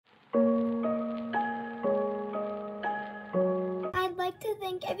to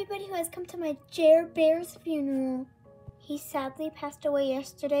thank everybody who has come to my Jerbear's funeral. He sadly passed away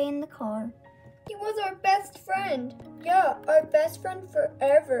yesterday in the car. He was our best friend. Yeah, our best friend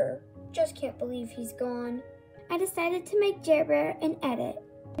forever. Just can't believe he's gone. I decided to make Jerbear an edit.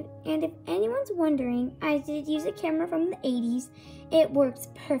 And if anyone's wondering, I did use a camera from the 80s. It works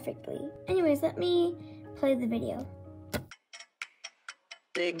perfectly. Anyways, let me play the video.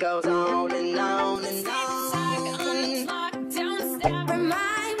 It goes on and on and on.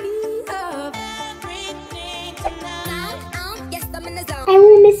 I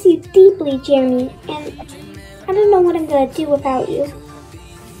will miss you deeply, Jeremy, and I don't know what I'm gonna do without you.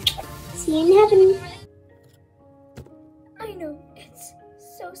 See you in heaven. I know, it's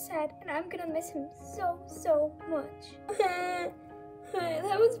so sad, and I'm gonna miss him so much. That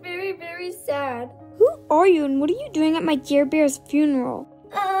was very, very sad. Who are you, and what are you doing at my Jerbear's funeral?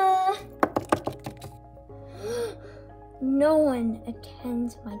 No one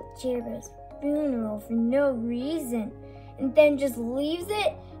attends my Jerbear's funeral for no reason, and then just leaves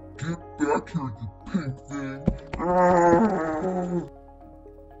it. Get back here, you pink thing!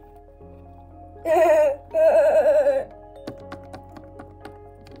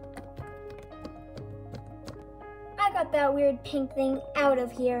 I got that weird pink thing out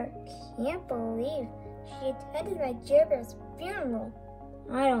of here. Can't believe she attended my Jerbear's funeral.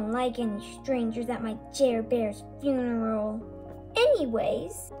 I don't like any strangers at my Jerbear's funeral.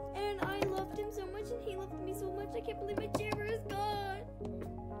 Anyways. And I loved him so much and he loved me so much. I can't believe my Jerbear is gone.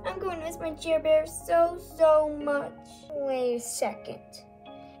 I'm going to miss my Jerbear so much. Wait a second.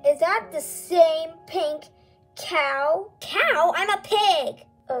 Is that the same pink cow? Cow? I'm a pig.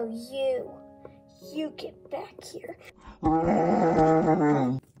 Oh, you get back here.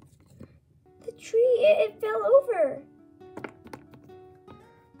 The tree, it fell over.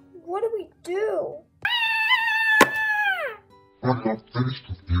 What do we do? I'm not finished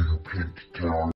with you, you pink cow.